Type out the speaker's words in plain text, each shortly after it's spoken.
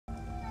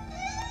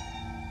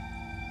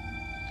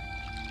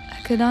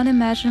could not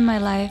imagine my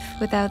life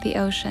without the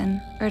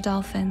ocean or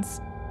dolphins.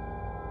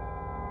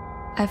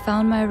 I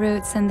found my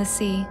roots in the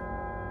sea.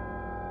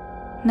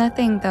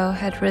 Nothing, though,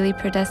 had really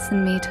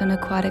predestined me to an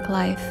aquatic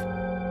life.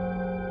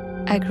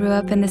 I grew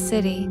up in the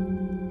city,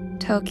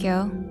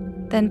 Tokyo,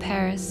 then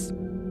Paris.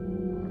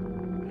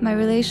 My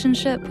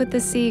relationship with the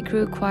sea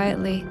grew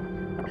quietly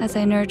as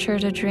I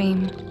nurtured a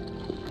dream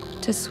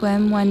to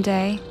swim one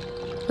day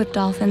with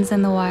dolphins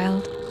in the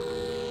wild.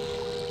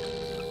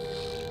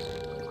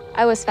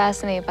 I was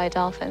fascinated by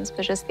dolphins,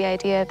 but just the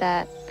idea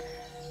that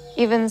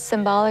even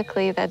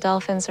symbolically that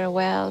dolphins or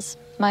whales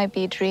might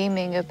be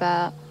dreaming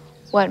about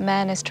what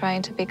man is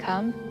trying to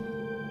become.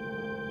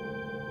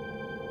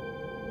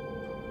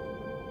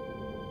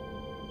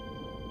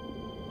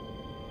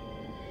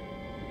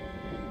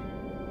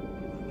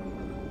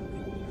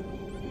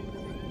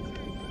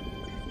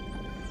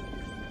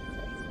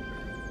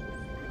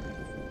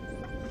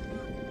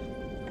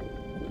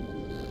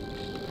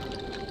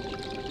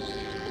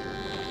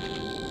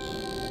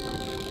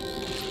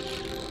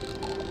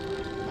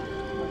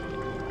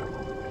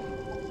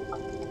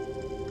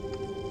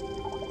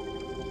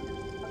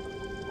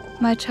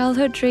 My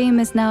childhood dream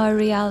is now a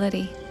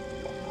reality,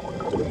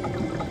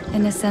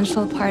 an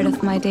essential part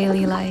of my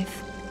daily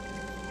life.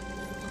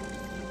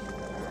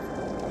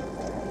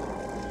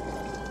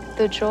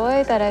 The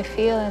joy that I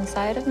feel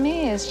inside of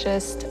me is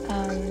just,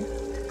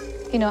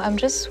 I'm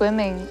just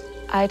swimming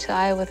eye to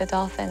eye with a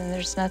dolphin and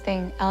there's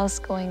nothing else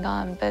going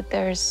on, but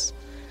there's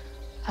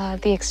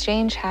the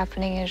exchange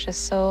happening is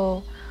just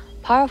so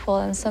powerful,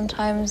 and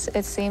sometimes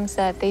it seems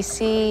that they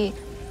see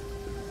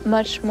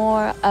much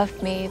more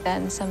of me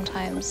than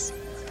sometimes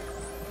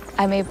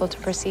I'm able to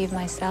perceive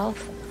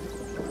myself.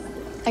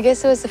 I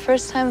guess it was the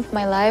first time of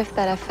my life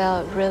that I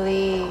felt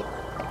really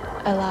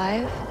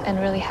alive and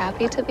really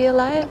happy to be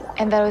alive,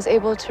 and that I was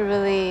able to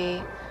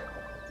really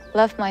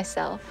love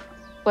myself,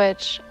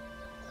 which,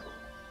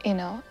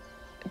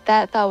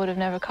 that thought would have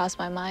never crossed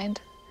my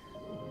mind.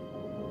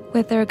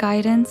 With their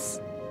guidance,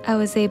 I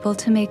was able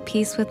to make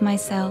peace with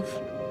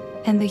myself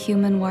and the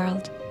human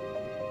world.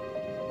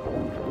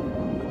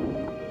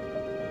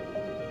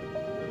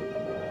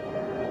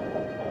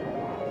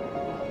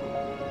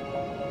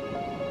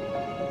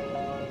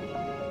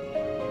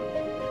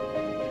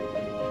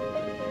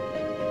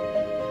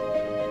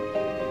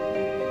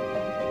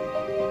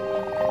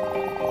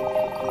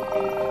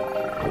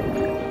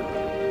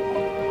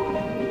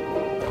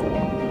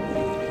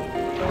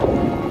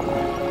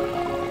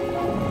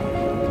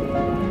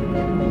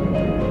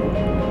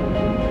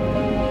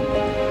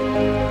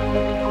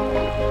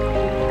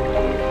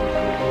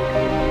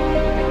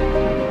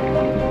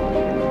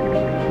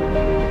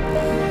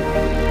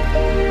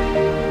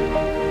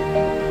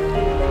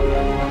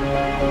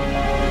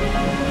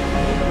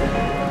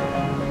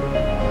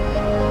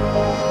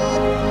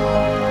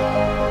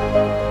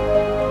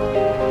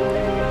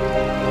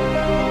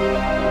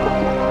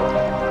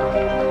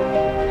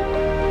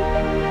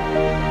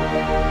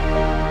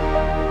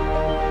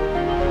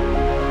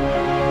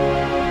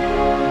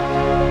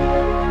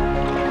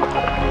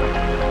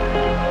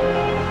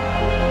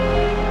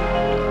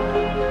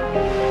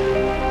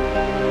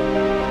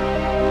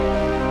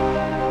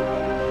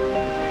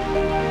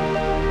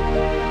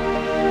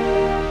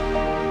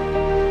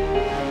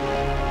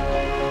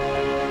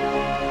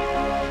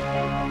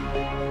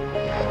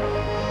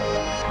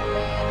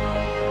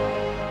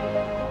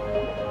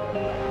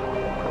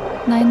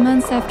 Nine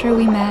months after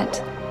we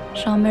met,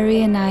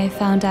 Jean-Marie and I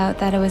found out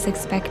that I was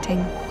expecting.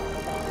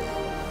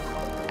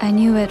 I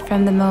knew it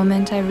from the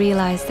moment I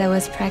realized I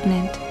was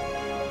pregnant.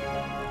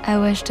 I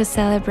wished to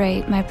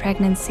celebrate my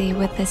pregnancy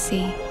with the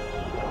sea.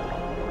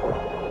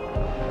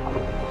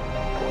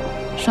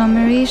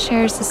 Jean-Marie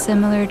shares a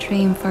similar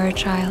dream for her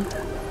child.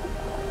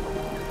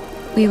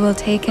 We will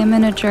take him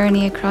on a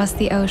journey across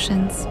the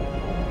oceans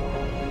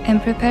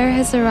and prepare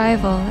his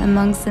arrival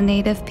amongst the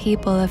native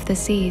people of the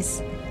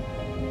seas,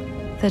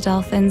 the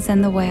dolphins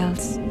and the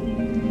whales.